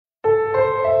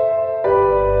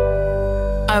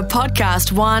A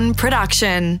Podcast One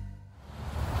production.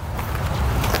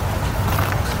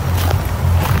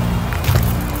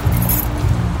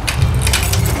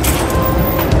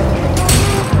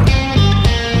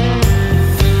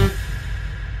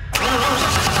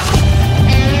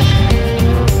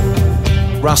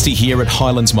 Rusty here at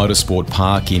Highlands Motorsport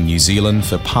Park in New Zealand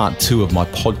for part 2 of my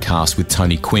podcast with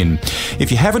Tony Quinn.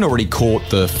 If you haven't already caught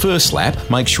the first lap,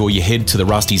 make sure you head to the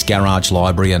Rusty's Garage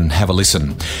Library and have a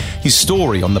listen. His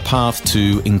story on the path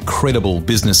to incredible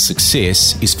business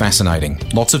success is fascinating.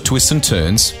 Lots of twists and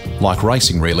turns, like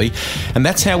racing really, and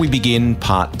that's how we begin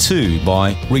part 2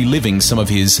 by reliving some of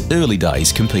his early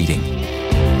days competing.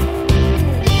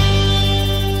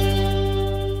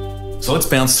 So let's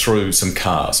bounce through some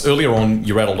cars. Earlier on,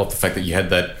 you rattled off the fact that you had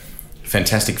that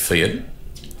fantastic Fiat.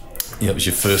 Yeah, it was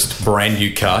your first brand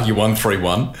new car, your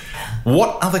 131.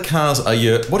 What other cars what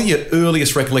are your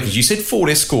earliest recollections? You said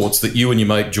Ford Escorts that you and your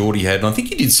mate Geordie had, and I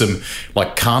think you did some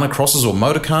like Carner Crosses or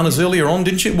Motor Carners earlier on,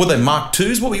 didn't you? Were they Mark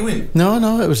IIs? What were you in?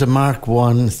 No, it was a Mark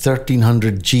 1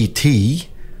 1300 GT,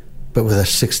 but with a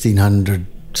 1600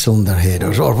 cylinder head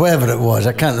or whatever it was.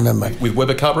 I can't remember. With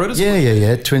Weber carburetors?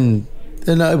 Yeah, twin.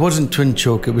 No, it wasn't twin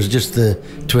choke, it was just the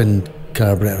twin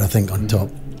carburetor, I think, on top.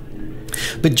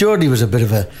 But Geordie was a bit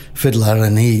of a fiddler,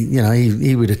 and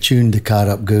he would have tuned the car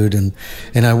up good, and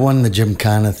I won the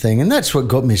Gymkhana thing, and that's what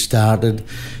got me started.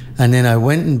 And then I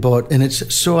went and bought, and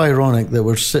it's so ironic that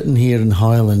we're sitting here in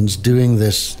Highlands doing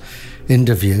this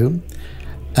interview.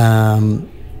 Bought a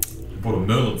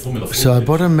Merlin Formula Ford. So I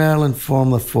bought a Merlin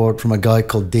Formula Ford from a guy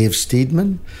called Dave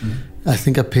Steedman. I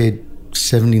think I paid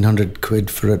 1,700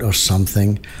 quid for it or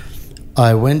something.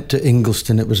 I went to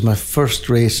Ingliston. It was my first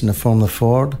race in a Formula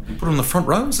Ford. You put it on the front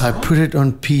row? I put it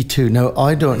on P2. Now,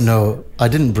 I don't know. I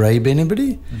didn't bribe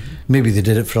anybody. Maybe they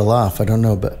did it for a laugh. I don't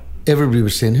know. But everybody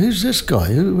was saying, who's this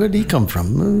guy? Where did he come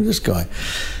from? Who's this guy?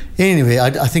 Anyway,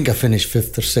 I think I finished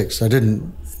 5th or 6th. I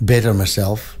didn't better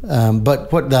myself.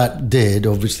 But what that did,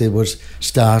 obviously, was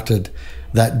started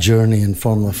that journey in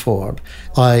Formula Ford.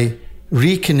 I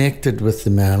reconnected with the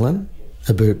Merlin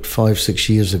about 5-6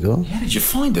 years ago. How did you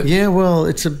find it? Yeah, well,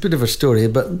 it's a bit of a story,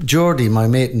 but Geordie, my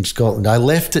mate in Scotland, I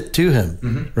left it to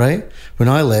him, right? When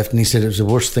I left, and he said it was the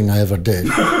worst thing I ever did.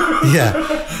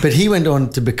 Yeah, but he went on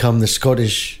to become the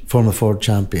Scottish Formula Ford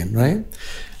champion, right?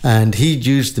 And he'd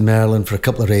used the Merlin for a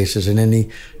couple of races, and then he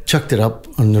chucked it up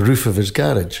on the roof of his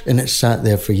garage, and it sat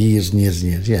there for years and years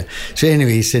and years, yeah. So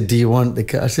anyway, he said, do you want the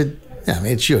car? I said, yeah, I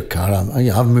mean, it's your car.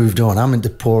 I've moved on. I'm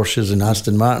into Porsches and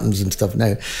Aston Martins and stuff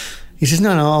now. He says,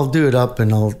 no, I'll do it up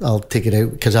and I'll take it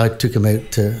out, because I took him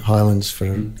out to Highlands for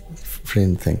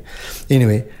anything.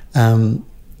 Anyway,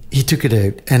 he took it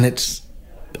out, and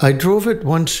I drove it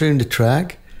once around the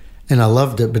track and I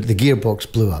loved it, but the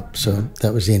gearbox blew up. So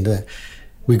that was the end of that.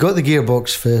 We got the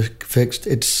gearbox fixed.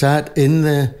 It sat in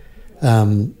the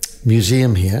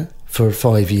museum here for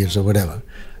 5 years or whatever,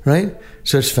 right?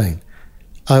 So it's fine.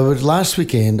 Last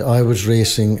weekend, I was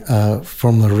racing a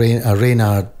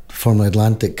Reynard Formula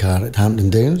Atlantic car at Hampton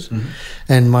Downs,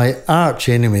 and my arch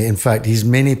enemy, in fact he's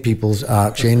many people's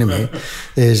arch enemy,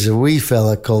 is a wee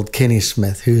fella called Kenny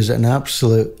Smith, who's an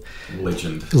absolute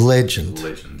legend.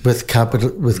 with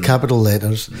capital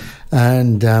letters,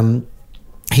 and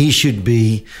he should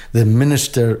be the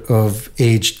Minister of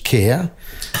Aged Care,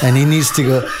 and he needs to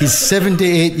go. He's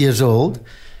 78 years old.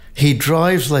 He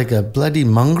drives like a bloody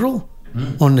mongrel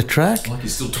on the track. It's like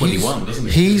he's still 21, doesn't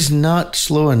he? He's not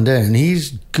slowing down.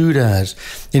 He's good as.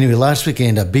 Anyway, last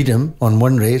weekend I beat him on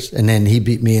one race, and then he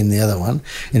beat me in the other one,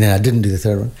 and then I didn't do the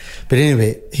third one. But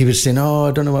anyway, he was saying,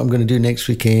 I don't know what I'm going to do next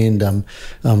weekend.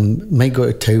 Might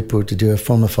go to Taupo to do a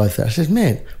Formula 5. I said,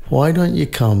 mate, why don't you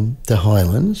come to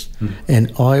Highlands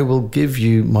and I will give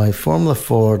you my Formula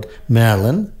Ford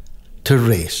Merlin to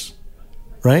race,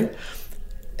 right?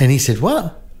 And he said,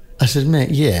 what? I said, mate,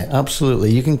 yeah,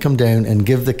 absolutely. You can come down and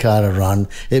give the car a run.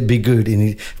 It'd be good.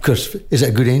 And of course, is it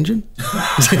a good engine?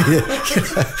 He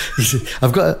said,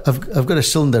 I've got a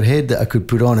cylinder head that I could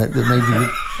put on it that might be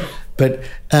good. But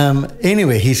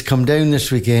anyway, he's come down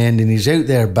this weekend and he's out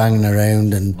there banging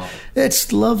around, and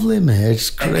it's lovely, man. It's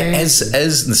great. As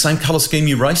the same colour scheme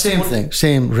you raced? Same thing,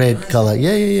 same red colour.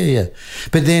 Yeah.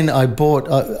 But then I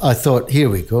thought,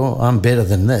 here we go, I'm better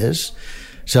than this.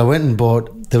 So I went and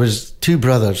bought, there was 2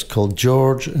 brothers called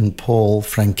George and Paul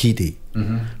Franchitti,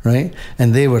 right?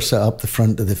 And they were set up the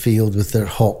front of the field with their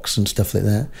hawks and stuff like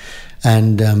that.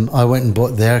 And I went and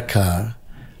bought their car,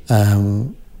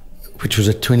 which was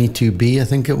a 22B, I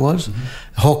think it was.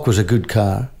 Hawk was a good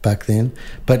car back then,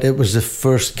 but it was the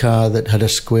first car that had a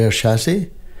square chassis,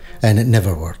 and it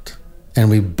never worked. and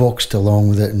we boxed along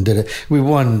with it and did it. We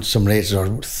won some races, or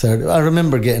third. I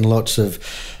remember getting lots of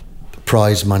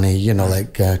prize money, you know,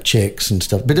 like checks and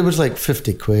stuff. But it was like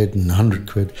 50 quid and 100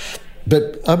 quid.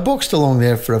 But I boxed along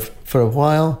there for a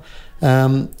while.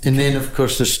 And then, of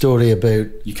course, the story about...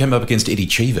 You came up against Eddie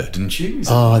Cheever, didn't you?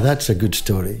 That's a good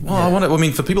story. Well, I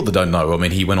mean, for people that don't know, I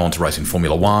mean, he went on to race in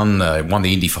Formula One, won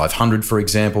the Indy 500, for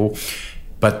example.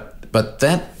 But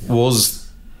that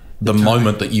was the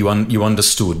moment that you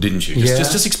understood, didn't you?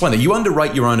 Just explain that. You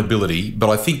underrate your own ability, but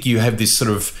I think you have this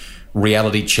sort of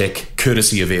reality check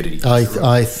courtesy of Eddie.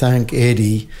 I thank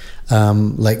Eddie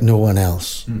like no one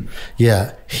else.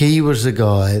 Yeah, he was the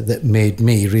guy that made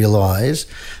me realise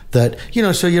that, you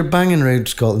know, so you're banging around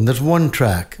Scotland. There's one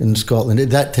track in Scotland. At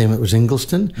that time it was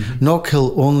Ingliston.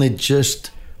 Knockhill only just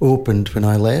opened when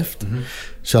I left.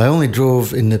 So I only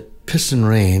drove in the pissing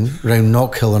rain around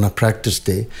Knockhill on a practice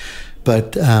day.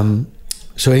 But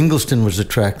so Ingliston was the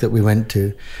track that we went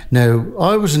to. Now,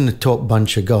 I was in the top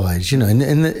bunch of guys. You know,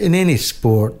 in any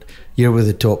sport, you're with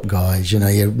the top guys. You know,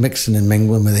 you're mixing and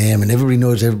mingling with them, and everybody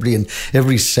knows everybody, and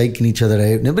everybody's psyching each other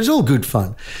out. And it was all good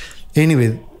fun.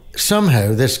 Anyway,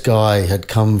 somehow this guy had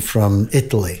come from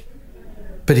Italy,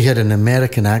 but he had an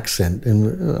American accent,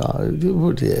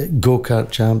 and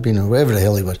go-kart champion or whatever the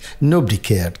hell he was. Nobody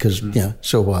cared because, you know,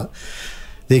 so what?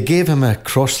 They gave him a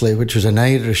Crossley, which was an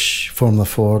Irish Formula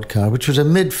Ford car, which was a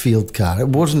midfield car. It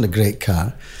wasn't a great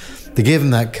car. They gave him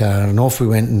that car, and off we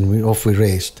went, and off we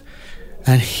raced.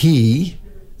 And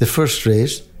the first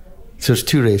race, so it's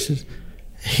 2 races,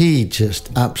 he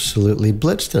just absolutely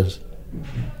blitzed us.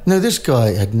 Now, this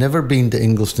guy had never been to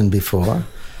Ingliston before,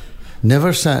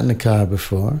 never sat in a car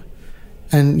before,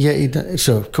 and yet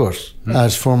so of course,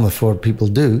 as Formula Ford people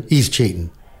do, he's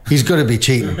cheating. He's got to be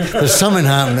cheating. There's something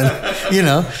happening, you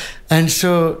know. And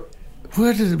so,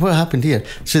 what happened here?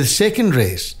 So the second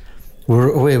race,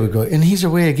 away we go, and he's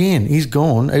away again. He's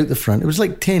gone out the front. It was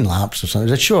like 10 laps or something.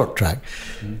 It was a short track,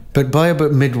 but by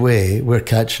about midway, we're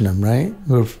catching him. Right?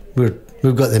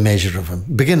 We've got the measure of him.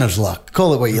 Beginner's luck.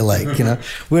 Call it what you like. You know,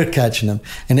 we're catching him.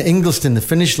 And at Ingliston, the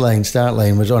finish line, start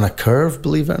line was on a curve.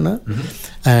 Believe it or not,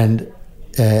 and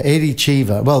Eddie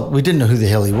Cheever. Well, we didn't know who the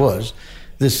hell he was.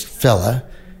 This fella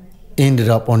ended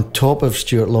up on top of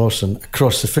Stuart Lawson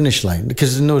across the finish line,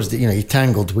 because he knows that, you know, he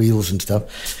tangled wheels and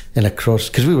stuff, and across,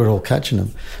 because we were all catching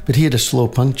him, but he had a slow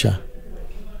puncture.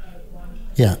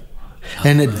 Yeah.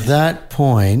 And at that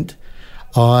point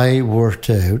I worked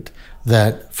out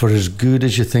that for as good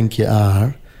as you think you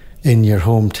are in your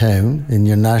hometown, in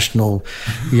your national,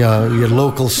 your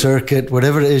local circuit,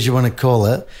 whatever it is you want to call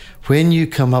it, when you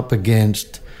come up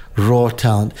against raw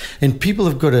talent, and people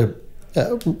have got to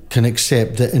can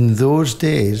accept that in those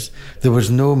days there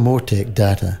was no Motec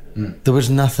data. There was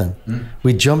nothing.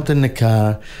 We jumped in the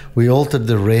car, we altered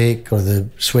the rake or the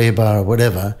sway bar or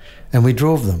whatever, and we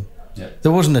drove them.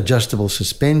 There wasn't adjustable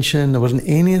suspension, there wasn't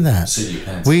any of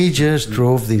that. We just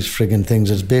drove these friggin'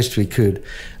 things as best we could,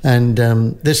 and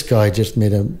this guy just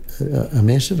made a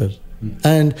mess of it.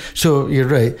 And so you're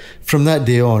right, from that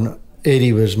day on,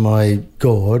 Eddie was my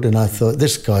god, and I thought,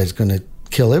 this guy's going to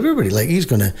kill everybody, like he's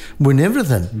going to win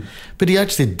everything. But he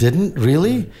actually didn't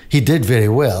really. He did very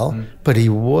well, but he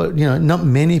was, you know, not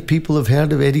many people have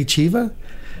heard of Eddie Cheever,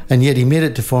 and yet he made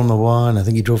it to Formula One. I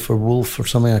think he drove for Wolf or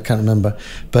something, I can't remember.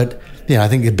 But I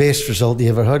think the best result he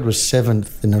ever had was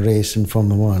 7th in a race in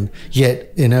Formula One.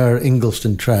 Yet in our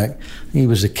Ingliston track, he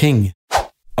was a king.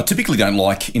 I typically don't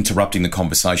like interrupting the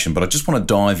conversation, but I just want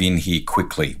to dive in here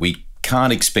quickly. We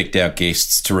can't expect our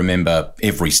guests to remember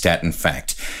every stat and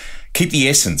fact. Keep the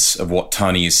essence of what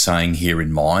Tony is saying here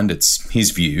in mind. It's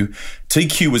his view.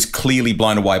 TQ was clearly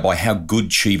blown away by how good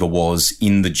Cheever was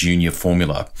in the junior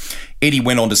formula. Eddie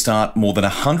went on to start more than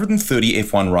 130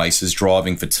 F1 races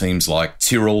driving for teams like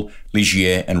Tyrrell,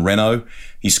 Ligier and Renault.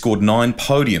 He scored 9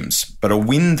 podiums, but a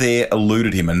win there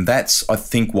eluded him, and that's, I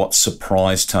think, what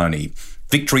surprised Tony.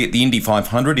 Victory at the Indy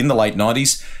 500 in the late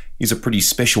 90s is a pretty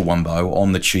special one, though,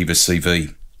 on the Cheever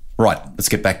CV. Right, let's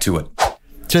get back to it.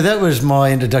 So that was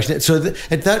my introduction. So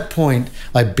at that point,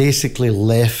 I basically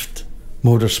left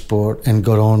motorsport and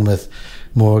got on with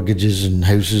mortgages and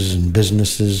houses and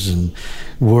businesses and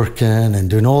working and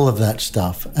doing all of that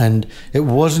stuff. And it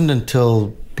wasn't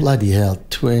until, bloody hell,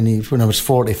 when I was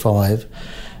 45,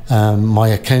 my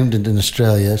accountant in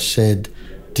Australia said,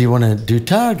 do you want to do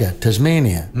Targa,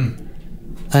 Tasmania?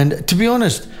 And to be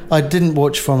honest, I didn't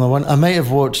watch Formula One. I might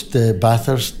have watched the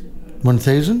Bathurst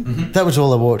 1000. That was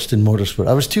all I watched in motorsport.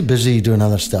 I was too busy doing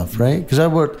other stuff, right? Because I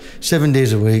worked 7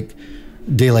 days a week,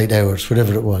 daylight hours,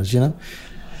 whatever it was, you know.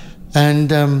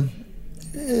 And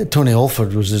Tony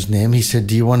Alford was his name. He said,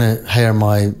 do you want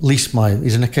to lease my,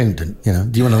 he's an accountant, you know,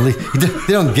 do you want to lease,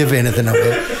 they don't give anything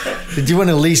away. Do you want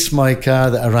to lease my car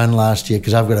that I ran last year?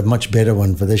 Because I've got a much better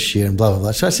one for this year and blah, blah,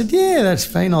 blah. So I said, yeah, that's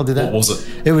fine. I'll do that. What was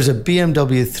it? It was a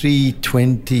BMW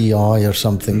 320i or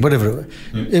something, whatever it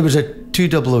was. It was a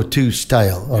 2002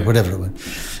 style or whatever it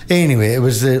was. Anyway, it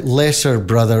was the lesser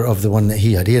brother of the one that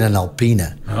he had. He had an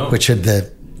Alpina, which had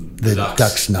the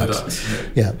duck's nuts.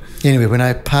 Yeah. Anyway, when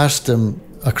I passed him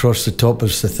across the top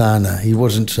of Sathana, he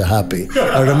wasn't so happy.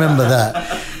 I remember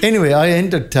that. Anyway, I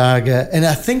entered Targa, and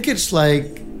I think it's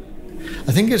like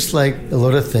a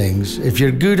lot of things. If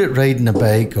you're good at riding a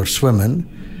bike or swimming,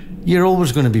 you're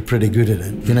always going to be pretty good at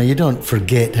it. You know, you don't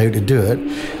forget how to do it.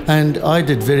 And I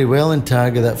did very well in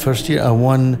Targa that first year. I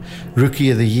won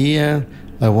Rookie of the Year.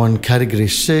 I won Category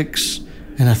 6.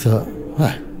 And I thought,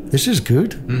 wow, this is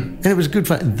good. And it was good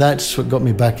fun. That's what got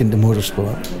me back into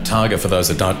motorsport. Targa, for those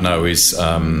that don't know, is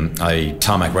a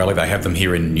tarmac rally. They have them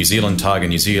here in New Zealand, Targa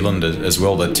New Zealand as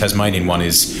well. The Tasmanian one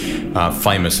is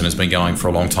famous and has been going for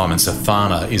a long time, and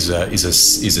Sathana is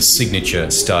a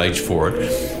signature stage for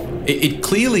it. It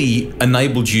clearly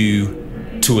enabled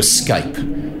you to escape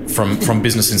from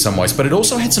business in some ways, but it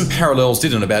also had some parallels,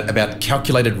 didn't it, about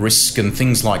calculated risk and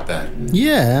things like that?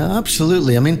 Yeah,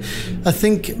 absolutely. I mean, I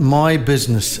think my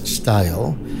business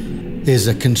style is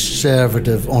a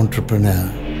conservative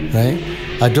entrepreneur, right?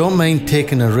 I don't mind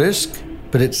taking a risk,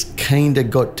 but it's kind of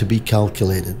got to be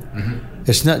calculated.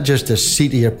 It's not just a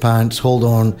seat of your pants, hold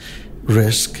on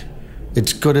risk.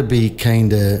 It's got to be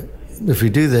kind of, if we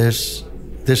do this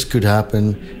could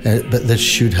happen, but this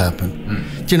should happen.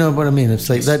 Do you know what I mean? It's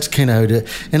like, that's kind of how to,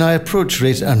 and I approach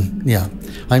race, and yeah,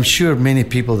 I'm sure many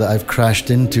people that I've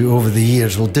crashed into over the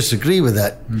years will disagree with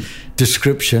that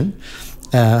description.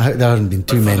 There haven't been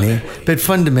too many, but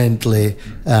fundamentally,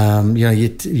 you know, you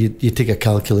take a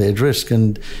calculated risk,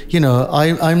 and you know,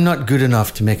 I'm not good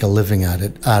enough to make a living at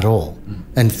it at all,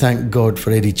 and thank God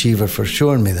for Eddie Cheever for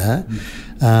showing me that.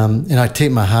 And I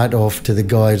take my hat off to the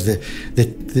guys that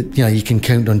you know, you can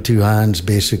count on two hands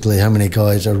basically how many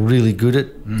guys are really good at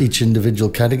each individual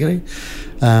category.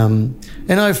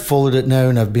 And I've followed it now,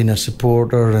 and I've been a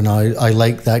supporter, and I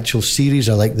like the actual series.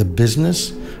 I like the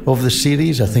business of the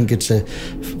series. I think it's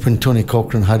when Tony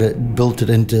Cochran had it, built it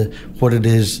into what it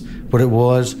is, what it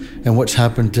was, and what's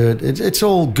happened to it. It's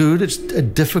all good. It's a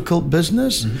difficult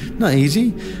business, not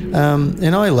easy.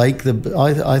 And I like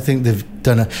I think they've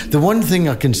done the one thing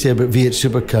I can say about V8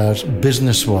 Supercars,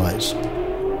 business-wise,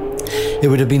 it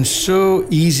would have been so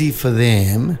easy for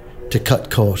them to cut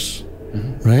costs.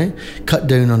 Right? Cut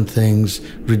down on things,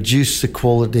 reduce the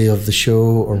quality of the show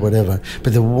or whatever.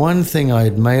 But the one thing I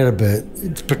admire about,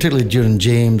 particularly during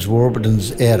James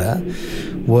Warburton's era,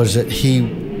 was that he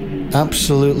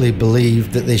absolutely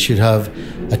believed that they should have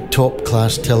a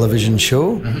top-class television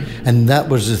show. And that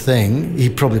was the thing. He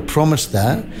probably promised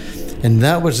that. And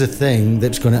that was the thing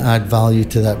that's going to add value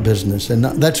to that business. And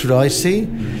that's what I see.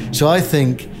 So I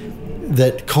think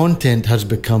that content has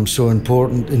become so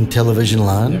important in television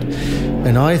land,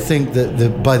 and I think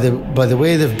that by the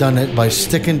way they've done it, by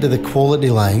sticking to the quality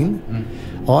line,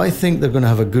 I think they're going to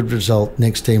have a good result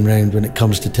next time round when it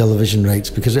comes to television rights,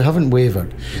 because they haven't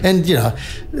wavered. And you know,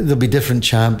 there'll be different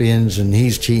champions, and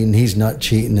he's cheating, he's not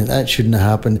cheating, and that shouldn't have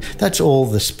happened. That's all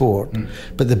the sport,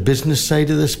 but the business side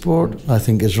of the sport, I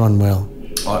think, is run well.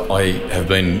 I have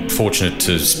been fortunate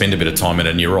to spend a bit of time in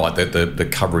it, and you're right that the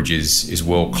coverage is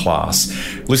world class.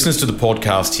 Listeners to the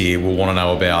podcast here will want to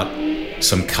know about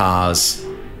some cars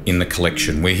in the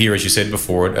collection. We're here, as you said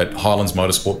before, at Highlands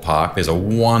Motorsport Park. There's a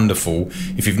wonderful,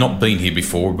 if you've not been here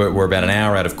before, but we're about an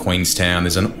hour out of Queenstown.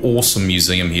 There's an awesome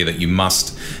museum here that you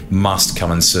must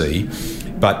come and see.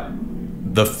 But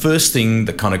the first thing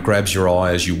that kind of grabs your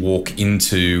eye as you walk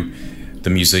into the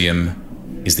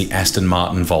museum is the Aston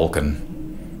Martin Vulcan.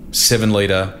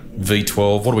 7-litre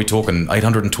V12, what are we talking,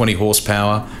 820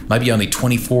 horsepower, maybe only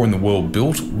 24 in the world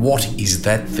built. What is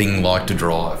that thing like to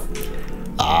drive?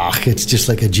 It's just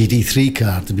like a GT3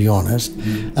 car, to be honest.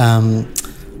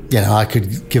 You know, I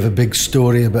could give a big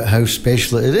story about how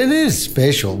special it is. It is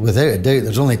special, without a doubt.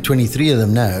 There's only 23 of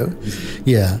them now.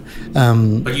 Yeah.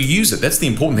 But you use it. That's the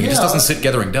important thing. It just doesn't sit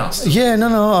gathering dust. Yeah,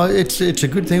 no. It's a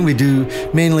good thing. We do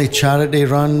mainly charity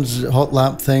runs, hot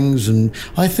lap things, and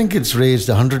I think it's raised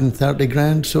 130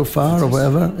 grand so far or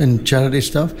whatever in charity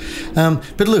stuff.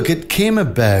 But look, it came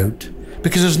about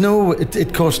because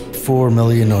it cost 4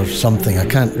 million or something. I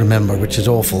can't remember, which is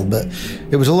awful, but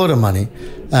it was a lot of money.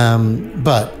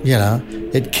 But, you know,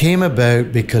 it came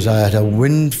about because I had a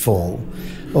windfall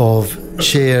of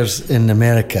shares in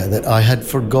America that I had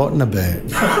forgotten about.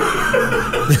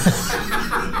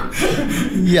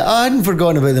 Yeah, I hadn't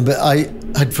forgotten about them, but I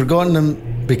had forgotten them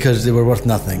because they were worth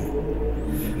nothing.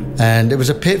 And it was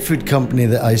a pet food company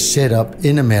that I set up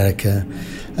in America,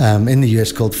 in the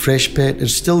US, called Fresh Pet.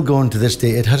 It's still going to this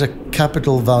day. It has a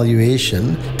capital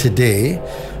valuation today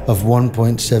of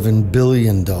 $1.7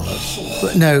 billion.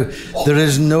 Now, there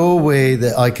is no way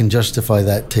that I can justify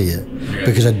that to you,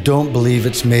 because I don't believe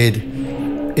it's made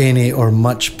any or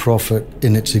much profit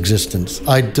in its existence.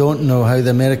 I don't know how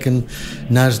the American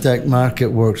NASDAQ market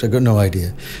works. I've got no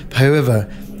idea. However,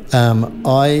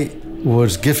 I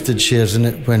was gifted shares in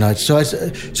it when so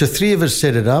three of us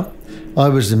set it up. I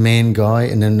was the main guy,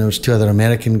 and then there was two other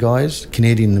American guys,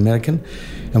 Canadian and American,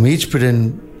 and we each put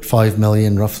in $5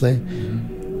 million roughly.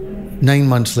 9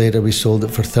 months later, we sold it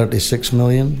for $36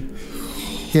 million.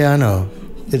 Yeah, I know.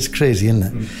 It's crazy, isn't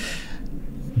it?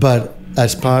 But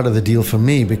as part of the deal for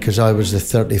me, because I was the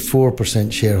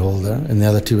 34% shareholder and the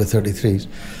other two were 33s,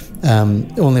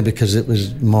 only because it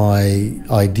was my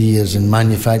ideas and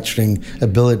manufacturing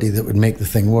ability that would make the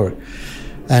thing work.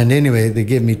 And anyway, they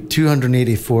gave me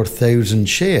 284,000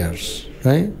 shares,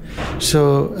 right?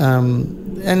 So,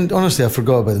 and honestly, I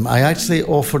forgot about them. I actually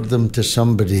offered them to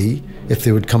somebody if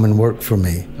they would come and work for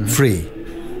me, free.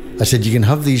 I said, you can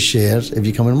have these shares if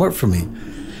you come and work for me.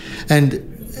 And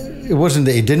it wasn't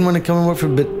that he didn't want to come and work for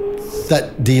me, but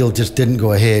that deal just didn't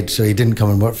go ahead, so he didn't come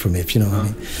and work for me, if you know what I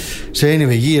mean. So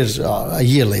anyway, a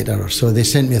year later or so, they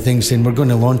sent me a thing saying, we're going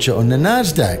to launch it on the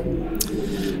NASDAQ.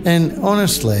 And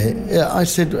honestly, I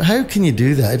said, how can you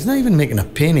do that? It's not even making a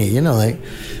penny, you know, like...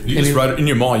 You just wrote it, in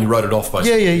your mind, you wrote it off,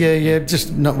 basically. Yeah,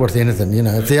 just not worth anything, you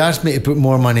know. If they asked me to put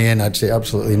more money in, I'd say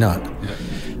absolutely not.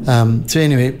 Yeah. So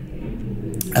anyway,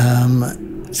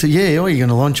 so yeah, you're going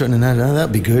to launch it on the NASDAQ,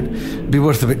 that'd be good. It'd be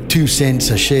worth about 2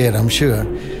 cents a share, I'm sure.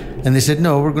 And they said,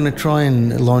 no, we're going to try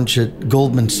and launch it.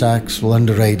 Goldman Sachs will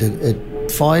underwrite it at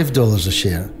 $5 a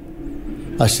share.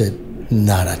 I said,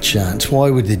 not a chance. Why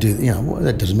would they do that? You know,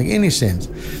 that doesn't make any sense.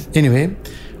 Anyway,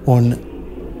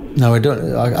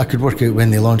 I could work out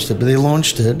when they launched it, but they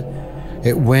launched it.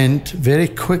 It went very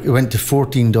quick. It went to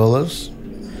 $14,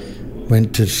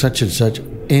 went to such and such,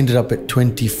 ended up at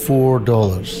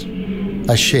 $24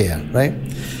 a share, right?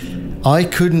 I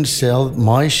couldn't sell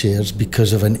my shares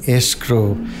because of an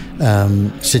escrow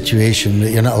situation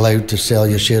that you're not allowed to sell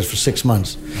your shares for 6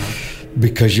 months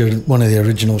because you're one of the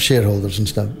original shareholders and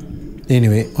stuff.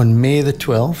 Anyway, on May the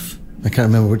 12th, I can't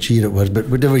remember which year it was, but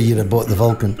whatever year I bought the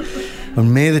Vulcan,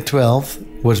 on May the 12th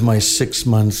was my 6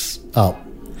 months up.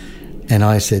 And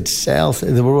I said, sell.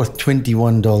 They were worth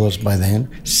 $21 by then.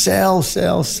 Sell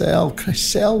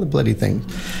the bloody things.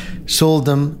 Sold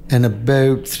them, and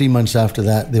about 3 months after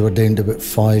that, they were down to about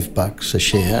 $5 a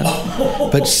share.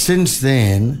 But since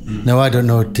then, now I don't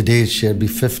know, today's share would be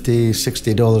 $50,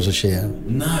 $60 a share.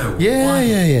 No.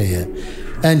 Yeah.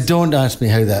 And don't ask me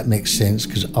how that makes sense,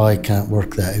 because I can't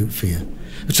work that out for you.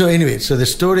 So anyway, so the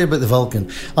story about the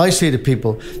Vulcan, I say to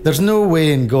people, there's no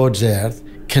way in God's earth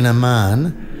can a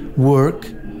man work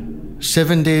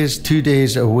 7 days, 2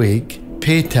 days a week,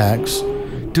 pay tax,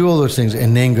 do all those things,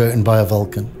 and then go out and buy a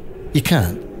Vulcan. You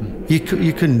can't. You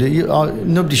couldn't do it.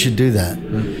 Nobody should do that.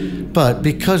 But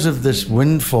because of this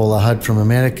windfall I had from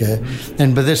America,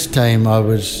 and by this time I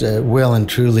was well and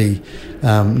truly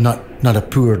not a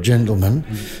poor gentleman,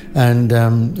 and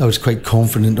I was quite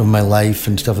confident of my life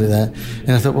and stuff like that.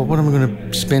 And I thought, well, what am I going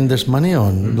to spend this money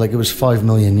on? Like it was $5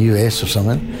 million US or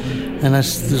something. And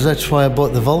that's why I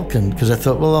bought the Vulcan, because I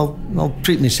thought, well, I'll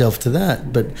treat myself to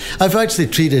that. But I've actually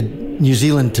treated New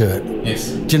Zealand to it. Yes.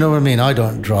 Do you know what I mean? I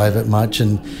don't drive it much,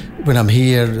 and when I'm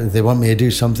here, they want me to do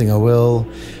something, I will.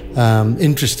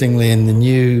 Interestingly, in the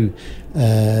new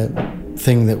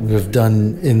thing that we've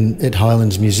done at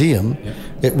Highlands Museum,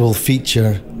 it will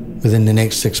feature within the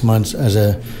next 6 months as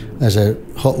a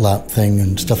hot lap thing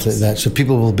and stuff like that. So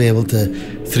people will be able to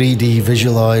 3D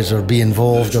visualize or be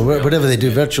involved or whatever they do,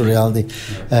 virtual reality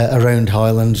around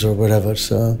Highlands or whatever.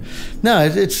 So no,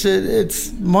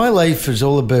 it's my life is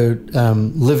all about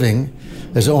living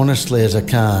as honestly as I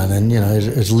can, and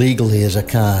as legally as I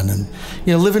can, and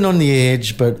living on the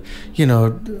edge, but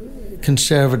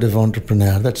conservative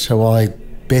entrepreneur. That's how I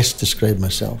best describe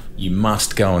myself. You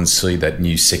must go and see that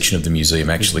new section of the museum,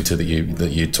 actually, too,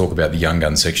 that you talk about. The Young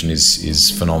Gun section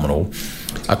is phenomenal.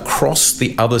 Across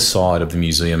the other side of the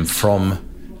museum from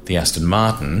the Aston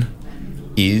Martin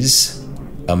is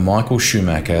a Michael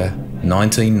Schumacher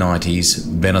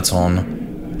 1990s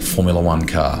Benetton Formula One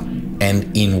car.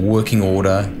 And in working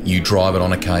order, you drive it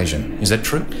on occasion. Is that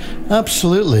true?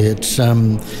 Absolutely. It's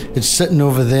sitting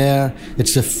over there.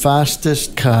 It's the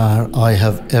fastest car I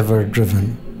have ever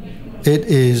driven. It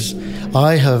is.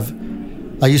 I have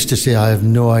I used to say I have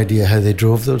no idea how they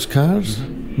drove those cars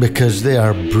because they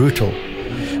are brutal.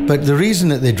 But the reason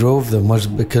that they drove them was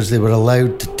because they were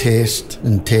allowed to test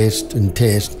and test and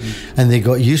test, and they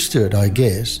got used to it, I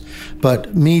guess.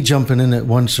 But me jumping in it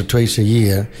once or twice a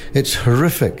year, it's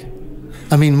horrific.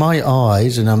 I mean, my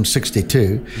eyes, and I'm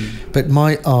 62, but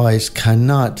my eyes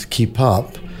cannot keep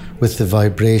up with the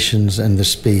vibrations and the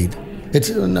speed. It's,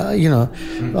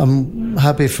 I'm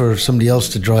happy for somebody else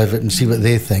to drive it and see what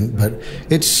they think, but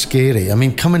it's scary. I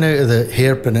mean, coming out of the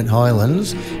hairpin at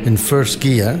Highlands in first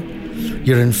gear,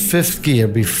 you're in fifth gear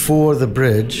before the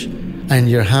bridge and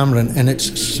you're hammering, and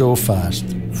it's so fast.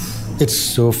 It's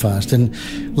so fast. And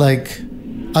like,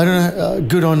 I don't know,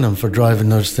 good on them for driving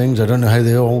those things. I don't know how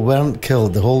they all weren't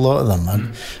killed, the whole lot of them.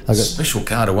 I got special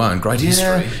car to own, great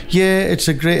history. Yeah, it's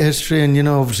a great history, and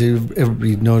obviously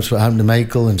everybody knows what happened to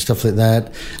Michael and stuff like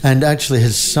that. And actually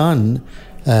his son,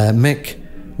 Mick,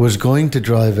 was going to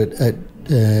drive it at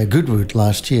Goodwood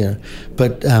last year,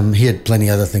 but he had plenty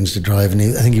other things to drive, and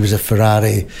I think he was a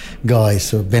Ferrari guy,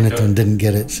 so Benetton didn't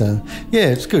get it. So yeah,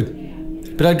 it's good.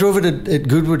 But I drove it at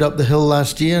Goodwood up the hill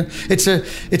last year. It's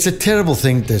a terrible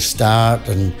thing to start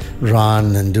and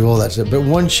run and do all that stuff, but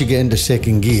once you get into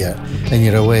second gear and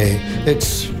you're away,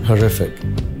 it's horrific.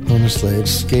 Honestly,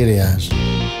 it's scary ass.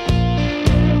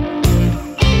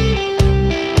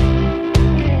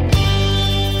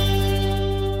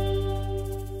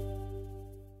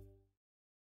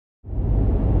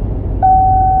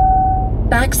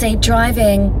 Backseat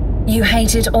driving. You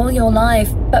hate it all your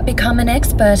life, but become an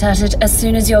expert at it as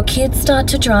soon as your kids start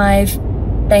to drive.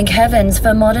 Thank heavens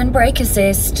for modern brake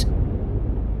assist.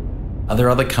 Are there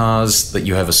other cars that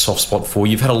you have a soft spot for?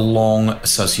 You've had a long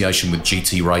association with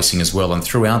GT racing as well, and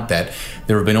throughout that,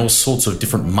 there have been all sorts of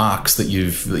different marques that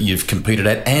you've competed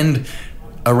at, and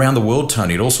around the world,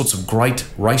 Tony, at all sorts of great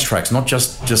racetracks, not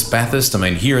just Bathurst. I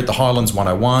mean, here at the Highlands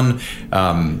 101,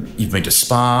 you've been to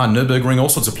Spa, Nürburgring, all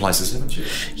sorts of places, haven't you?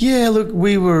 Yeah, look,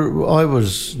 I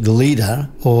was the leader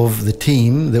of the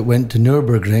team that went to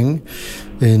Nürburgring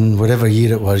in whatever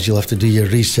year it was. You'll have to do your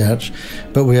research.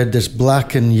 But we had this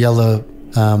black and yellow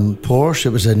Porsche.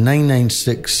 It was a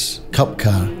 996 Cup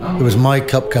car. It was my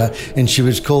Cup car, and she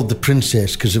was called the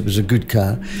Princess because it was a good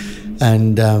car.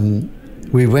 And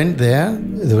we went there.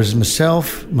 There was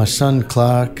myself, my son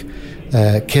Clark,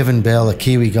 Kevin Bell, a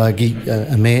Kiwi guy,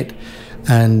 a mate,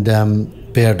 and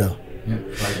Berdo.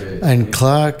 And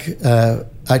Clark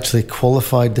actually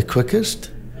qualified the quickest.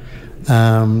 We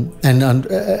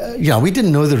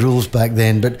didn't know the rules back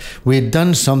then, but we had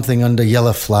done something under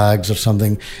yellow flags or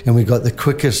something, and we got the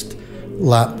quickest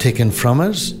lap taken from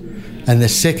us. And the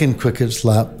second quickest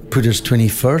lap put us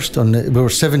 21st. We were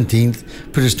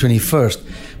 17th, put us 21st.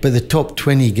 But the top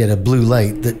 20 get a blue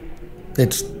light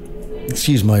it's,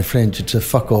 excuse my French, it's a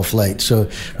fuck off light. So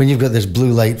when you've got this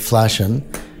blue light flashing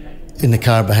in the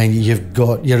car behind you,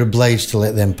 you're obliged to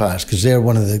let them pass because they're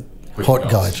one of the hot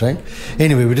guys, right?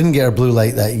 Anyway, we didn't get our blue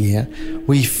light that year.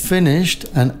 We finished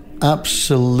an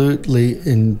absolutely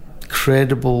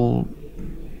incredible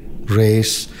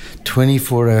race,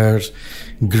 24 hours,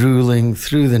 grueling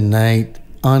through the night,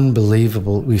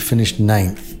 unbelievable. We finished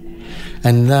 9th.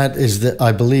 And that is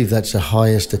I believe that's the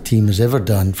highest a team has ever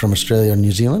done from Australia or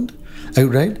New Zealand,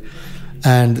 outright.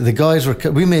 And the guys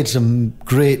we made some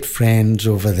great friends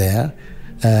over there.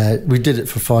 We did it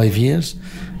for 5 years.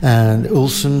 And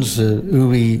Ulson's,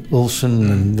 Uwe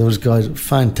Ulson and those guys,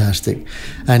 fantastic.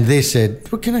 And they said,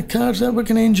 what kind of car is that? What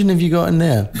kind of engine have you got in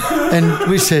there?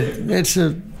 And we said, it's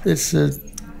a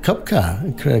Cup car.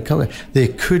 They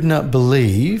could not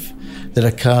believe that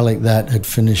a car like that had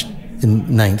finished in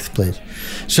 9th place.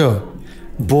 So,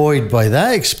 buoyed by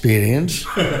that experience,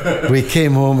 we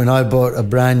came home and I bought a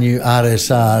brand new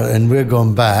RSR, and we're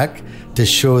going back to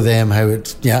show them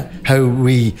how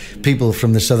we people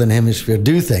from the Southern Hemisphere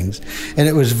do things. And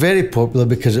it was very popular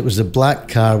because it was a black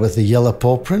car with the yellow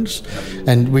paw prints,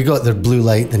 and we got the blue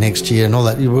light the next year and all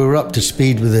that. We were up to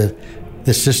speed with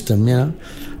the system,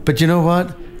 But you know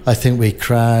what? I think we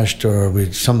crashed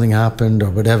or something happened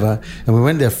or whatever, and we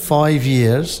went there 5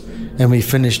 years and we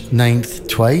finished 9th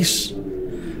twice.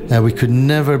 We could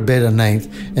never better 9th,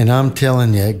 and I'm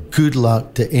telling you, good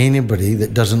luck to anybody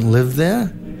that doesn't live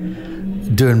there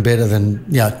doing better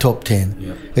than top 10.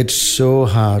 Yeah. It's so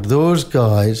hard. Those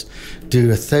guys do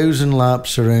 1,000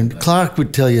 laps around. Clark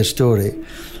would tell you a story.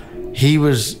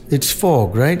 It's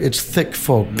fog, right? It's thick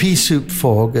fog, pea soup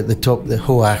fog at the top of the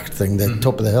Hoach thing, the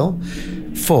top of the hill.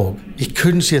 Fog. He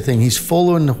couldn't see a thing. He's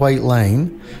following the white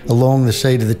line along the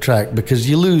side of the track because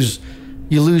you lose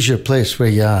your place where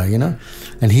you are,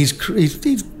 And he's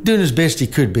doing his best he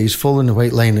could, but he's following the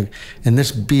white line. And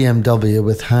this BMW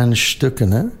with Hans Stuck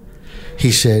in it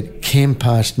he said, came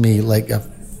past me like a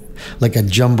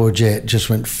jumbo jet, just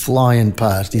went flying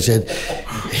past. He said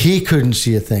he couldn't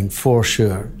see a thing for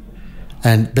sure.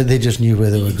 But they just knew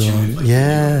where they were going.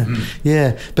 Yeah.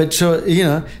 But so,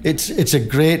 it's a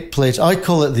great place. I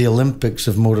call it the Olympics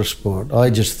of motorsport. I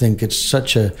just think it's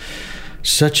such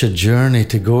a journey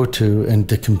to go to and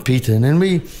to compete in. And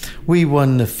we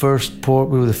won we were the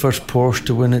first Porsche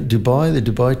to win at Dubai, the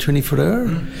Dubai 24 Hour.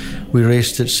 We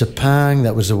raced at Sepang.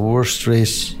 That was the worst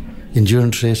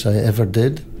endurance race I ever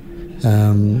did.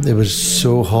 It was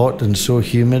so hot and so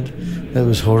humid. It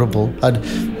was horrible.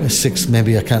 I'd 6,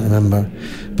 maybe, I can't remember.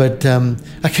 But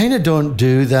I kind of don't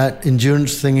do that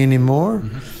endurance thing anymore.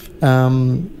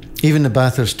 Even the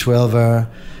Bathurst 12 Hour,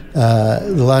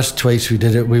 the last twice we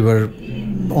did it, we were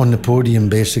on the podium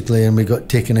basically, and we got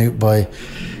taken out by,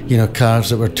 cars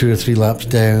that were 2 or 3 laps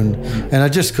down. And I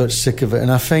just got sick of it. And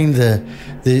I find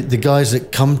the guys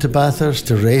that come to Bathurst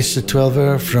to race the 12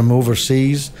 Hour from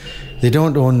overseas, they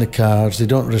don't own the cars, they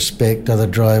don't respect other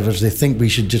drivers, they think we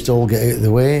should just all get out of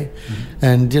the way.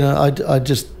 And, I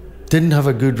just didn't have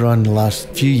a good run the last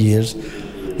few years.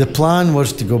 The plan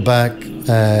was to go back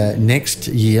next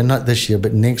year, not this year,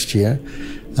 but next year.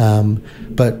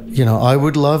 But, I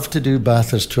would love to do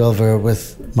Bathurst 12 Hour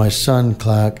with my son,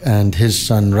 Clark, and his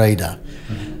son, Ryder.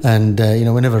 And,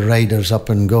 whenever Ryder's up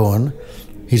and going,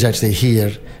 he's actually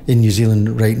here in New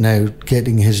Zealand right now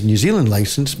getting his New Zealand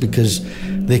licence, because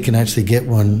they can actually get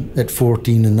one at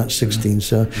 14 and not 16.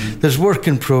 So there's work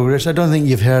in progress. I don't think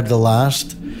you've heard the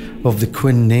last of the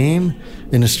Quinn name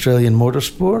in Australian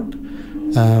motorsport.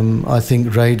 I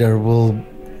think Ryder will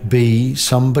be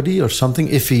somebody or something.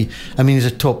 He's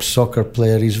a top soccer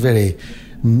player. He's very,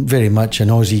 very much an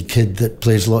Aussie kid that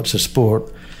plays lots of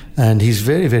sport, and he's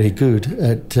very, very good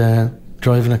at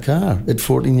driving a car at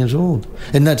 14 years old.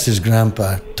 And that's his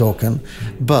grandpa talking,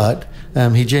 but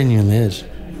he genuinely is.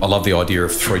 I love the idea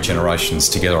of 3 generations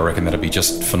together. I reckon that'd be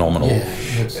just phenomenal.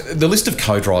 Yeah, the list of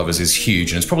co-drivers is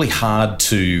huge, and it's probably hard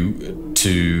to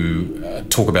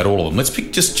talk about all of them. Let's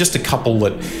pick just a couple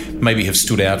that maybe have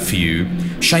stood out for you.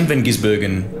 Shane van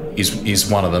Gisbergen is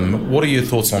one of them. What are your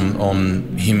thoughts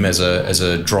on him as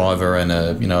a driver and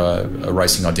a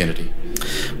racing identity?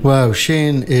 Wow,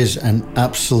 Shane is an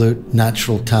absolute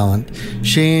natural talent.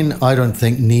 Shane, I don't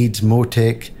think, needs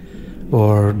Motec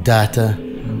or data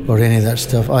or any of that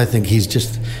stuff. I think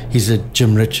he's a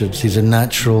Jim Richards. He's a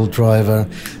natural driver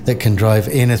that can drive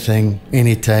anything,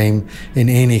 anytime, in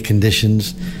any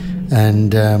conditions.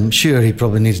 And sure, he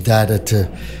probably needs data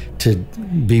to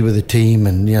be with the team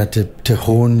and to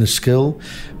hone the skill,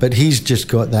 but he's just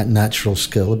got that natural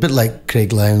skill, a bit like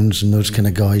Craig Lowndes and those kind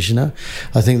of guys.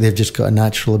 I think they've just got a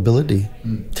natural ability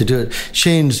to do it.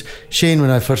 Shane, when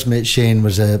I first met Shane,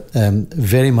 was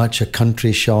very much a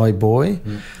country shy boy.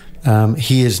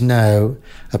 He is now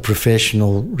a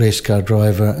professional race car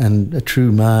driver and a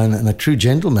true man and a true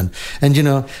gentleman. And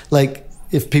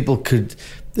if people could,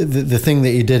 the thing that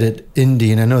he did at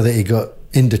Indy, and I know that he got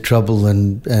into trouble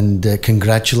and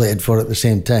congratulated for it at the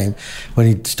same time, when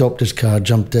he stopped his car,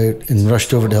 jumped out and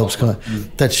rushed over to help Scott.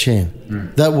 That's Shane.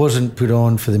 That wasn't put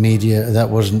on for the media. That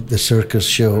wasn't the circus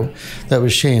show. That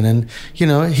was Shane. And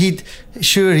he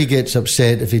gets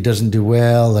upset if he doesn't do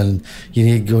well, and you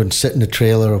need to go and sit in a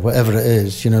trailer or whatever it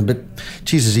is, but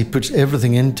Jesus, he puts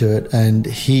everything into it, and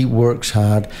he works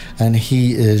hard, and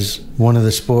he is one of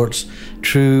the sport's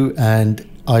true and,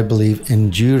 I believe,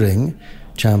 enduring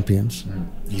champions.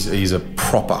 He's a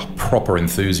proper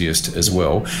enthusiast as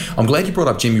well. I'm glad you brought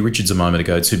up Jimmy Richards a moment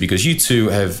ago too, because you two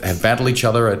have battled each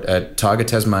other at Targa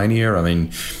Tasmania. I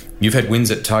mean, you've had wins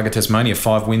at Targa Tasmania,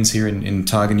 5 wins here in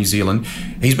Targa, New Zealand.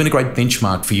 He's been a great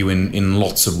benchmark for you in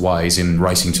lots of ways in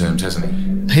racing terms,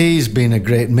 hasn't he? He's been a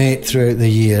great mate throughout the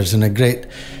years and a great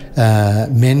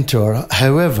mentor.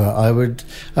 However, I would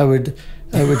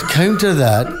counter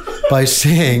that by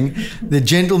saying the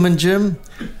gentleman Jim,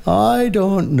 I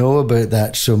don't know about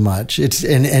that so much.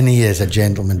 And he is a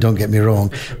gentleman, don't get me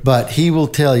wrong, but he will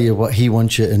tell you what he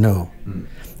wants you to know.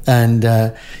 And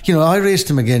I raced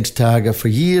him against Targa for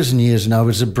years and years, and I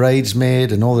was a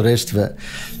bridesmaid and all the rest of it.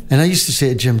 And I used to say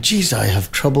to Jim, geez, I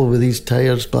have trouble with these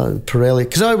tyres, Pirelli,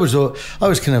 because I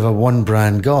was kind of a one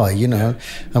brand guy,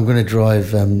 I'm going to drive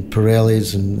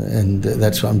Pirellis and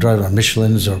that's what I'm driving, on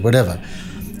Michelin's or whatever.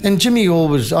 And Jimmy I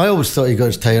always thought he got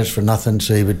his tyres for nothing,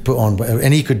 so he would put on whatever,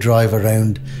 and he could drive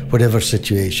around whatever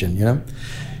situation,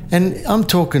 And I'm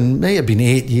talking, may have been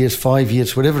 8 years, 5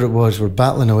 years, whatever it was, we're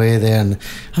battling away there, and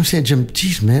I'm saying, Jim,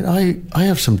 geez, mate, I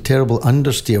have some terrible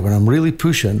understeer. When I'm really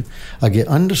pushing, I get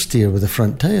understeer with the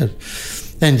front tyre.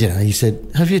 And, he said,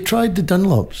 have you tried the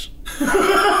Dunlops?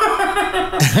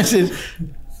 I said,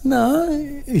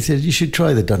 no. He said, you should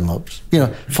try the Dunlops.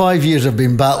 5 years I've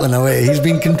been battling away. He's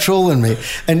been controlling me.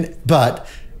 But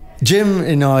Jim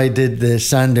and I did the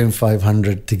Sandown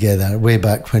 500 together way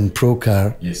back when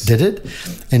Procar did it.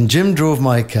 And Jim drove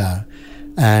my car,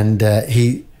 and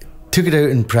he took it out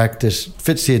in practice.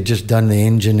 Fitzy had just done the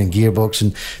engine and gearbox,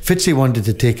 and Fitzy wanted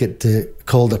to take it to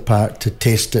Calder Park to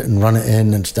test it and run it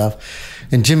in and stuff.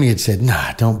 And Jimmy had said,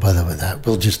 nah, don't bother with that.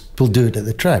 We'll do it at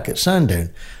the track at Sandown.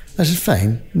 I said,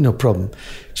 fine, no problem.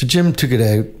 So Jim took it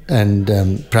out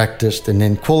and practiced, and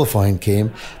then qualifying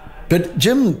came. But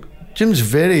Jim's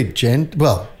very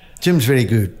Jim's very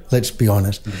good, let's be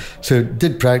honest. So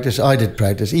did practice, I did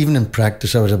practice. Even in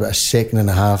practice, I was about a second and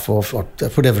a half off, or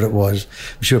whatever it was.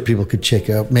 I'm sure people could check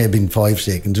it out. It may have been 5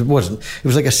 seconds. It wasn't. It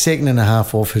was like a second and a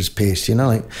half off his pace,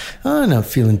 like, I'm not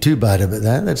feeling too bad about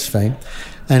that. That's fine.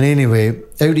 And anyway,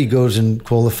 out he goes in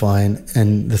qualifying,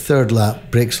 and the third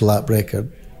lap breaks a lap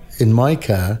record in my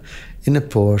car, in a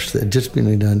Porsche that had just been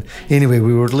redone. Anyway,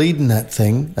 we were leading that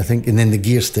thing, I think, and then the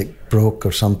gear stick broke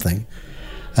or something.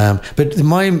 But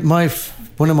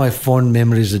one of my fond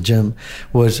memories of Jim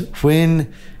was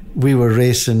when we were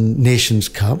racing Nations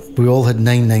Cup. We all had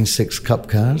 996 Cup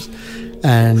cars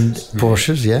and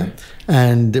Porsches,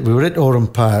 and we were at Oran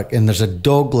Park, and there's a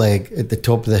dog leg at the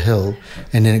top of the hill,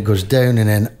 and then it goes down and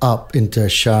then up into a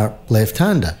sharp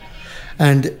left-hander.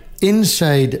 And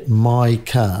inside my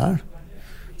car,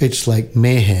 it's like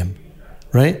mayhem,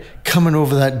 right? Coming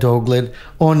over that dog leg,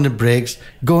 on the brakes,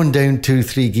 going down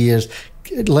 2-3 gears,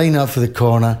 line up for the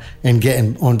corner and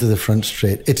getting onto the front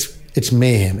straight. It's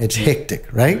mayhem. It's hectic,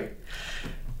 right?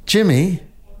 Jimmy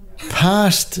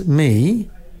passed me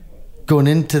going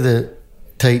into the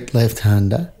tight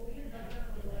left-hander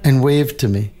and waved to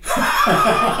me.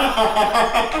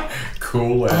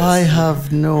 Cool ass. I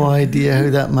have no idea how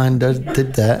that man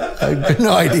did that. I've got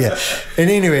no idea. And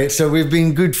anyway, so we've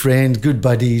been good friends, good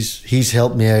buddies. He's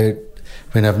helped me out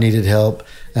when I've needed help.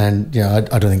 And, I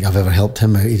don't think I've ever helped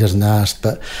him out. He doesn't ask.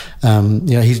 But,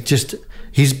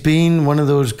 he's been one of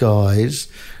those guys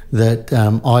that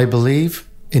I believe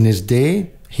in his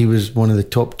day, he was one of the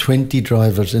top 20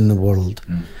 drivers in the world.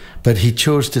 But he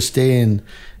chose to stay in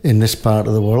this part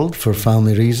of the world for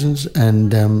family reasons,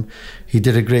 and he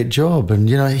did a great job. And,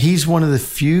 he's one of the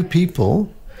few people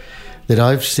that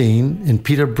I've seen, and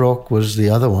Peter Brock was the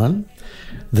other one,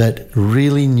 that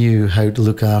really knew how to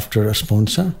look after a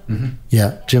sponsor.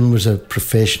 Yeah, Jim was a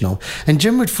professional. And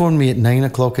Jim would phone me at 9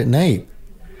 o'clock at night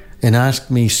and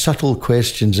ask me subtle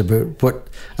questions about what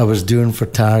I was doing for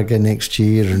Targa next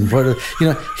year. And what,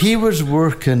 he was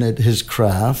working at his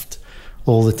craft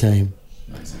all the time.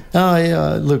 Oh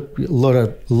yeah, look, a lot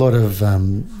of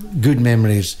good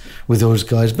memories with those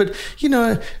guys. But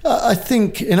I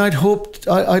think, and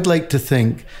I'd like to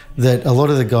think that a lot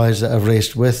of the guys that I've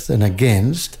raced with and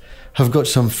against have got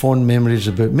some fond memories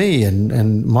about me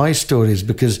and my stories,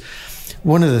 because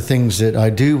one of the things that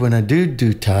I do when I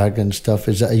do tag and stuff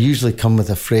is that I usually come with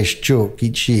a fresh joke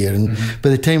each year, and by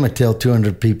the time I tell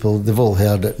 200 people, they've all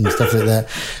heard it and stuff like that.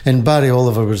 And Barry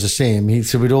Oliver was the same.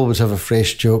 So we'd always have a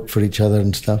fresh joke for each other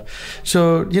and stuff.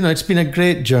 So, it's been a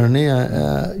great journey.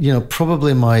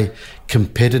 Probably my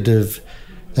competitive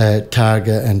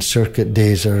Targa and circuit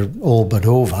days are all but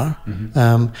over.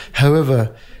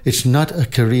 However, it's not a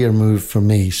career move for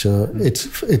me. So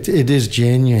it is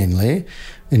genuinely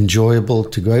enjoyable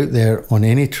to go out there on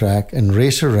any track and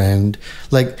race around.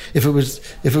 Like if it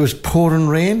was pouring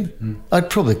rain, I'd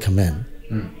probably come in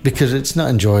because it's not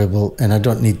enjoyable and I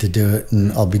don't need to do it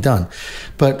and I'll be done.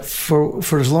 But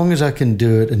for as long as I can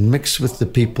do it and mix with the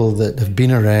people that have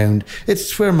been around,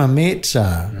 it's where my mates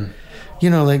are.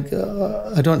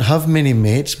 I don't have many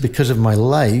mates because of my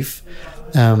life.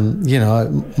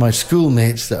 My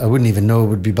schoolmates that I wouldn't even know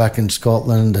would be back in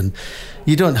Scotland, and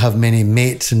you don't have many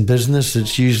mates in business.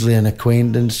 It's usually an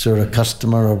acquaintance or a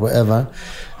customer or whatever.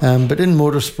 But in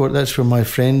motorsport, that's where my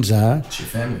friends are. It's your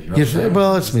family, right?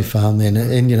 Well, it's my family, and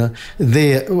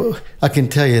I can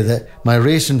tell you that my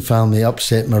racing family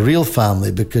upset my real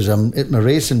family because I'm at my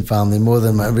racing family more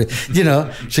than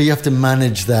so you have to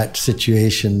manage that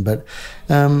situation. But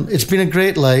it's been a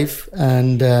great life,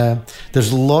 and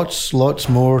there's lots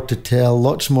more to tell,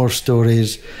 lots more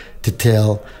stories to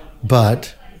tell,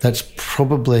 but that's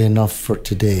probably enough for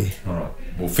today. All right.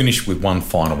 We'll finish with one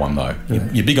final one, though.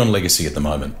 You're big on legacy at the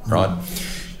moment, right?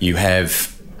 You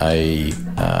have a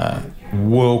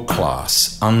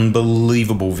world-class,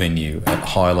 unbelievable venue at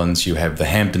Highlands. You have the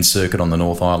Hampton Circuit on the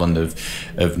North Island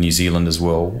of New Zealand as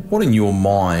well. What in your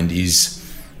mind is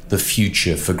the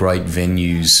future for great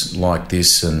venues like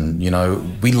this? And,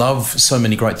 we love so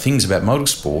many great things about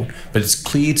motorsport, but it's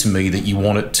clear to me that you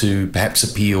want it to perhaps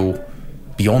appeal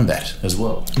beyond that as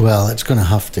well? Well, it's going to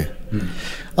have to.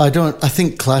 I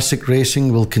think classic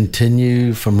racing will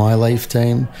continue for my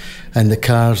lifetime, and the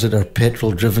cars that are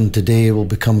petrol driven today will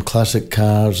become classic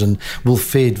cars and will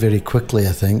fade very quickly,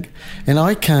 I think. And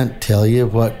I can't tell you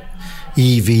what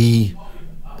EV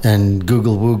and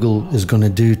Google Woogle is going to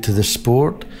do to the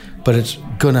sport, but it's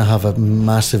going to have a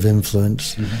massive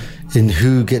influence in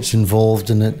who gets involved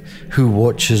in it, who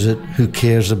watches it, who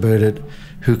cares about it,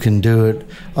 who can do it.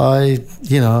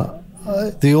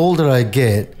 The older I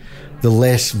get, the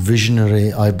less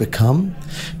visionary I become,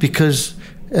 because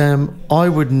I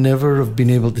would never have been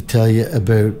able to tell you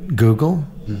about Google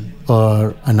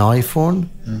or an iPhone,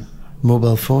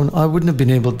 mobile phone. I wouldn't have been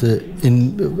able to,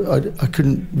 I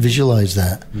couldn't visualize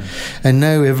that. And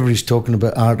now everybody's talking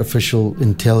about artificial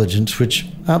intelligence, which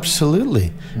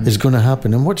absolutely is going to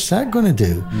happen. And what's that going to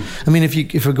do? I mean, if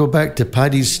we go back to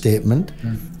Paddy's statement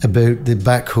about the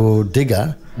backhoe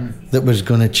digger that was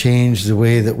going to change the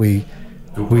way that we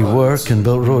work and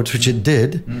build roads, which it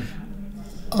did.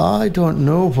 I don't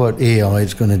know what AI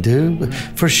is going to do. But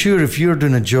for sure, if you're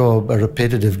doing a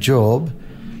repetitive job,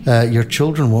 your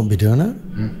children won't be doing it.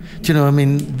 Do you know, I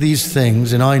mean, these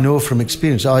things, and I know from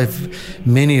experience, I've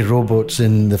many robots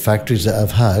in the factories that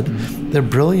I've had, they're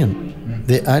brilliant.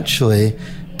 They actually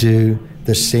do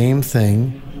the same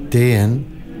thing day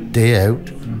in, day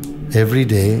out, every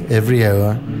day, every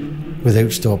hour,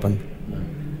 without stopping.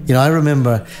 You know, I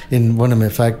remember in one of my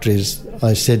factories,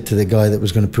 I said to the guy that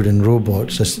was going to put in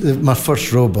robots, my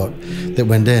first robot that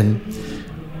went in,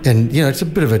 and, you know, it's a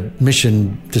bit of a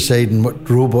mission deciding what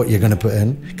robot you're going to put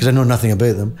in, because I know nothing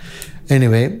about them.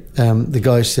 Anyway, the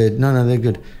guy said, no, they're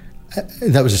good.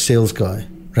 That was a sales guy,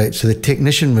 right? So the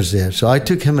technician was there. So I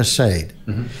took him aside,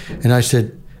 and I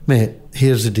said, mate,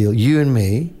 here's the deal. You and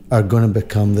me are going to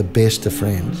become the best of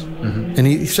friends. And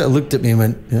he sort of looked at me and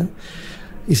went, yeah.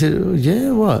 He said,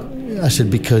 yeah, what? I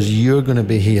said, because you're going to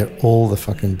be here all the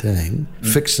fucking time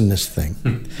fixing this thing.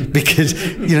 Because,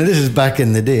 you know, this is back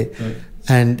in the day.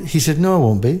 And he said, no, I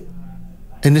won't be.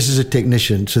 And this is a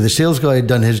technician. So the sales guy had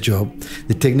done his job.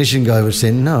 The technician guy was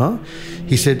saying, no.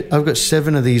 He said, I've got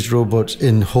 7 of these robots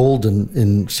in Holden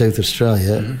in South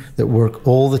Australia that work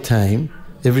all the time,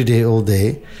 every day, all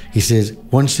day. He says,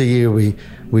 once a year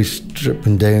we strip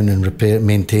them down and repair,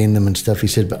 maintain them and stuff. He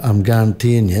said, but I'm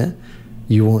guaranteeing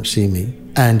you won't see me.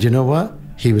 And you know what?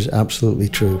 He was absolutely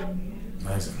true.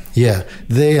 Amazing. Yeah,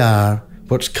 they are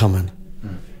what's coming.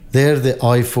 They're the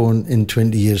iPhone in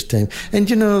 20 years' time. And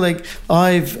you know, like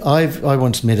I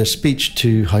once made a speech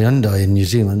to Hyundai in New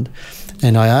Zealand,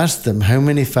 and I asked them, how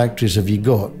many factories have you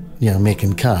got, you know,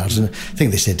 making cars? And I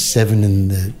think they said 7 in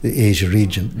the Asia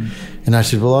region. And I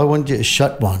said, well, I want you to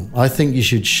shut one. I think you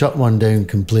should shut one down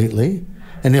completely.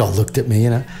 And they all looked at me, you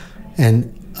know.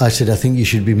 And I said, I think you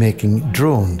should be making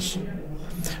drones.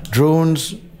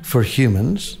 Drones for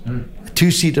humans, a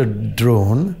 2-seater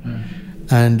drone,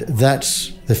 and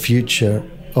that's the future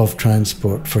of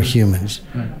transport for humans.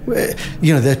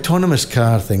 You know, the autonomous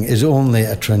car thing is only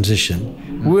a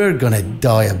transition. We're going to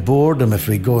die of boredom if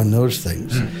we go in those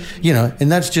things. You know,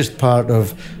 and that's just part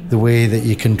of the way that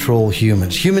you control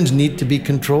humans. Humans need to be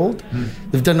controlled.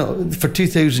 They've done it for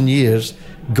 2,000 years.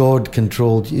 God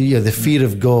controlled, you know, the fear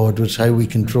of God was how we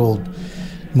controlled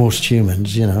most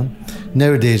humans, you know.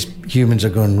 Nowadays, humans are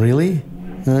going, really?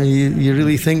 You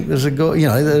really think there's a God? You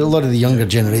know, a lot of the younger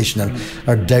generation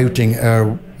are doubting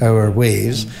our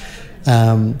ways.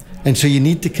 And so you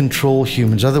need to control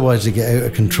humans, otherwise they get out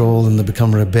of control and they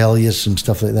become rebellious and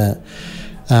stuff like that.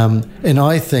 And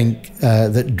I think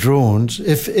that drones,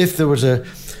 if there was a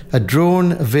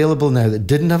drone available now that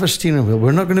didn't have a steering wheel,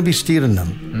 we're not going to be steering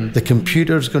them. The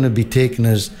computer's going to be taking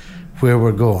us where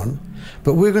we're going.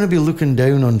 But we're going to be looking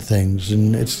down on things.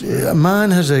 And a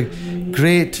man has a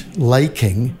great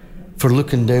liking for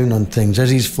looking down on things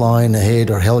as he's flying ahead,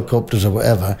 or helicopters or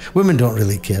whatever. Women don't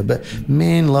really care, but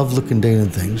men love looking down on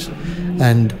things.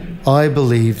 And I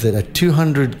believe that a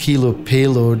 200-kilo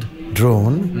payload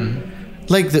drone,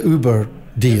 like the Uber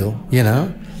deal, you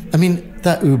know, I mean,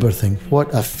 that Uber thing,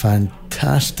 what a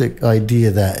fantastic idea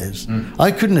that is.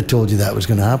 I couldn't have told you that was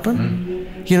going to happen.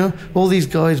 You know, all these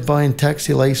guys buying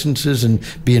taxi licenses and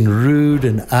being rude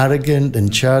and arrogant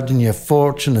and charging you a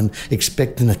fortune and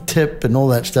expecting a tip and all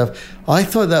that stuff. I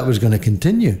thought that was going to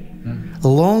continue.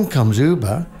 Along comes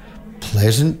Uber,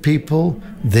 pleasant people,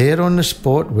 there on the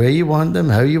spot, where you want them,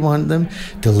 how you want them,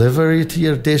 deliver you to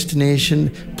your destination,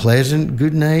 pleasant,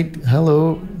 good night,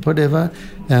 hello, whatever,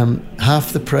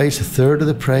 half the price, a third of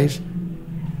the price.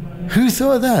 Who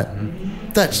thought of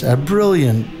that? That's a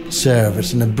brilliant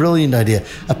service and a brilliant idea.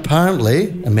 Apparently,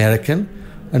 American,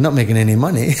 are not making any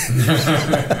money,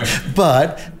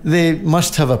 but they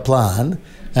must have a plan.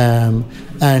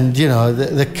 And you know,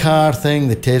 the car thing,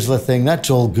 the Tesla thing, that's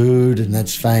all good and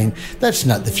that's fine. That's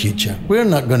not the future. We're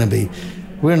not going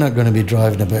to be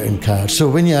driving about in cars. So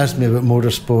when you ask me about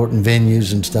motorsport and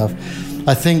venues and stuff,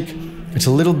 I think it's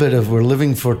a little bit of we're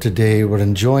living for today, we're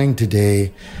enjoying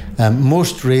today.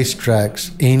 Most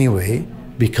racetracks anyway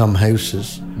become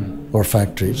houses or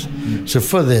factories. So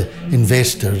for the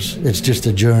investors, it's just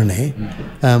a journey.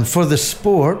 For the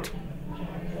sport,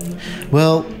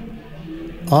 well,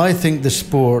 I think the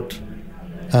sport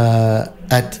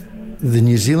at the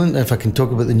New Zealand, if I can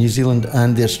talk about the New Zealand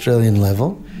and the Australian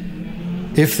level,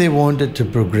 if they wanted to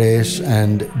progress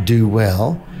and do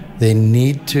well, they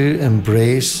need to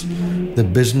embrace the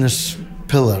business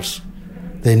pillars.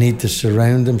 They need to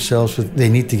surround themselves with, they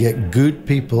need to get good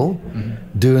people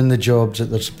doing the jobs that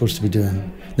they're supposed to be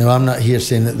doing. Now, I'm not here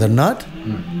saying that they're not,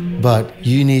 but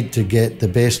you need to get the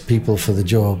best people for the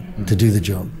job to do the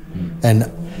job.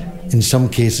 And in some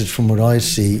cases, from what I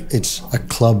see, it's a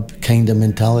club kind of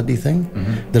mentality thing.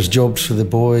 There's jobs for the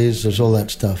boys, there's all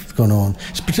that stuff going on.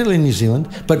 It's particularly in New Zealand.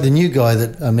 But the new guy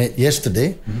that I met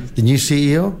yesterday, the new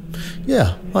CEO,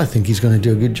 yeah, I think he's going to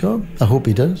do a good job. I hope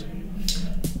he does.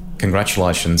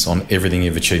 Congratulations on everything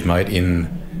you've achieved, mate, in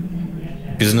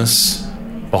business,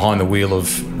 behind the wheel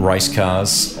of race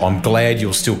cars. I'm glad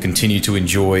you'll still continue to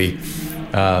enjoy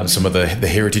some of the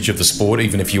heritage of the sport,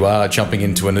 even if you are jumping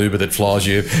into an Uber that flies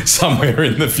you somewhere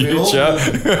in the future.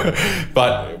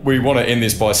 But we want to end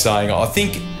this by saying, I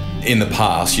think in the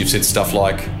past you've said stuff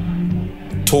like,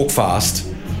 talk fast,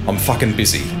 I'm fucking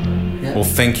busy. Yeah. Well,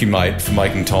 thank you, mate, for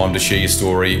making time to share your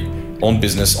story on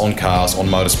business, on cars, on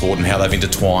motorsport, and how they've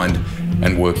intertwined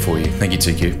and worked for you. Thank you,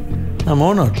 TQ. I'm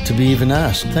honoured to be even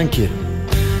asked. Thank you.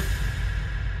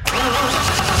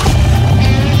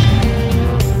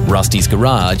 Rusty's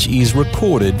Garage is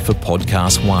recorded for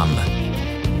Podcast One.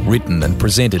 Written and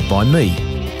presented by me,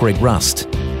 Greg Rust.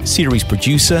 Series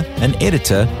producer and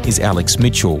editor is Alex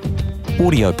Mitchell.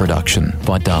 Audio production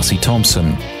by Darcy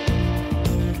Thompson.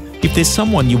 If there's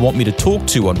someone you want me to talk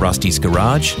to on Rusty's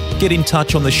Garage, get in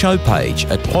touch on the show page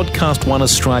at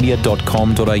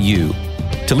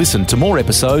podcastoneaustralia.com.au. To listen to more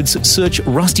episodes, search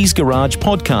Rusty's Garage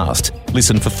Podcast.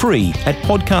 Listen for free at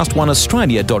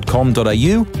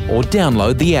podcastoneaustralia.com.au or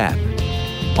download the app.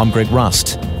 I'm Greg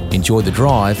Rust. Enjoy the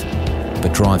drive,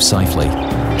 but drive safely.